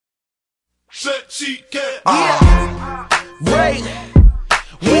Sexy cat. Ray,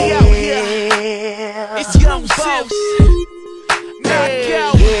 we out here. It's young boss.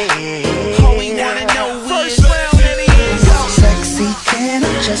 Knockout. All we wanna know is first round and it is. Sexy, can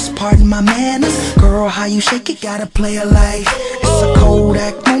I just pardon my manners? Girl, how you shake it, gotta play it like it's a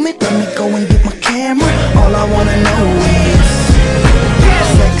Kodak moment. Let me go and get my camera. All I wanna know is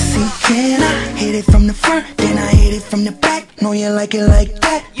sexy, can I hit it from the front, then I hit it from the back? Know you like it like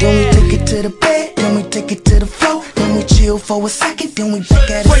that. Then we take it to the bed, then we take it to the floor, then we chill for a second, then we back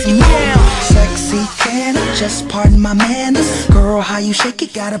at it some more. Sexy, can I just pardon my manners? Girl, how you shake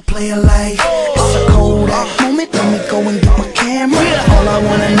it, gotta play it like it's a Kodak moment. Let me go and get my camera. All I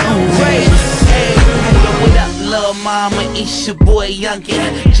wanna know is what up, lil' mama? It's your boy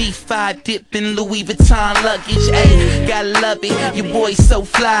Youngin. G5 dippin' Louis Vuitton luggage. Ayy, gotta love it. Your boy so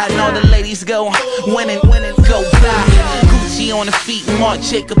fly, and all the ladies go winning, go fly. Gucci on the feet, Marc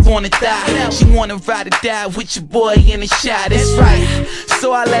Jacob on the thigh. She wanna ride or die with your boy in the shot. That's right.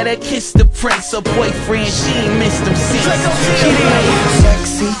 So I let her kiss the prince, her boyfriend. She ain't missed him since.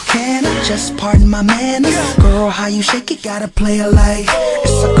 sexy, can I just pardon my manners? Girl, how you shake it, gotta play it like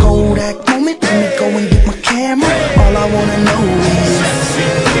it's a Kodak moment. Let me go and get my camera. All I wanna know is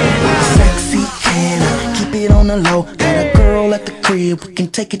sexy, can I keep it on the low? Got a girl at the crib, we can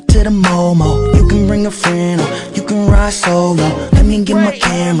take it to the Momo. You can bring a friend or you can ride solo. Let me get my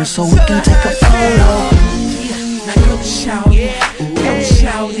camera so we can take a photo. Now go shouty, go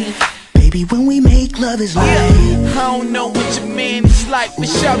shouty. Baby, when we make love is like I don't know what your man is like, but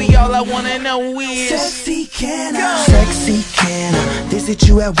shawty, all I wanna know is sexy, can I? Sexy, can I visit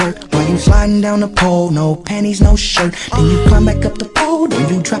you at work while you sliding down the pole? No panties, no shirt. Then you climb back up the pole,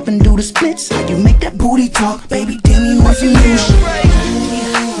 then you drop and do the splits. How you make that booty talk, baby? Damn, you want some new shit.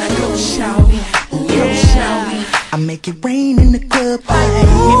 Now go shawty, go shawty. I make it rain in the club.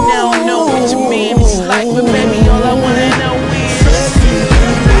 You don't know what your man is like, but baby, all I wanna know is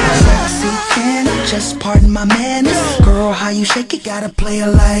sexy, can I just pardon my manners? Girl, how you shake it, gotta play it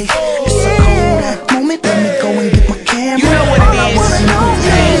like it's a Kodak moment. Let me go and get my camera. you know what it is.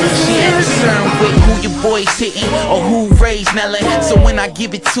 She ain't concerned with who your boy's hitting or who Ray's nailing. So when I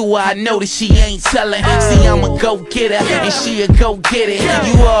give it to her, I know that she ain't telling. See, I'm a go-getter and she a go-get-it.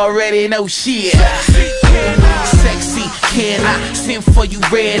 You already know shit. Sexy, can I send for you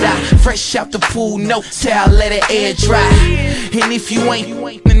red eye? Fresh out the pool, no towel, let it air dry. And if you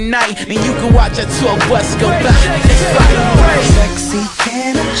ain't tonight, then you can watch a tour bus go by. Sexy,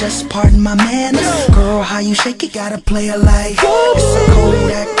 can I just pardon my manners? Girl, how you shake it, gotta play it like it's a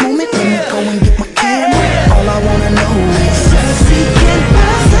Kodak moment. Let me go and get my camera. All I wanna know is sexy,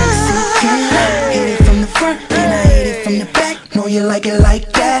 can I hit it from the front, then I hit it from the back? Know you like it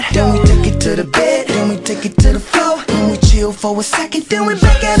like that. Then we take it to the bed, then we take it to the floor, then we chill for a second, then we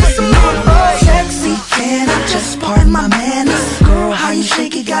back at it some more. Sexy, can I just pardon my manners? Girl, how you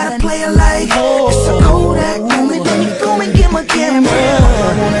shake it, gotta play it like it's a Kodak moment. Let me go and get my camera. All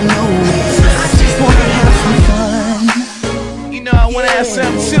I wanna know is I just wanna have some fun. You know I wanna have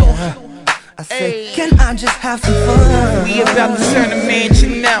some too. I say, can I just have some fun? We about to turn the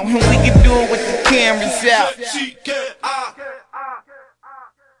mansion out, and we can do it with the cameras out. Sexy cat.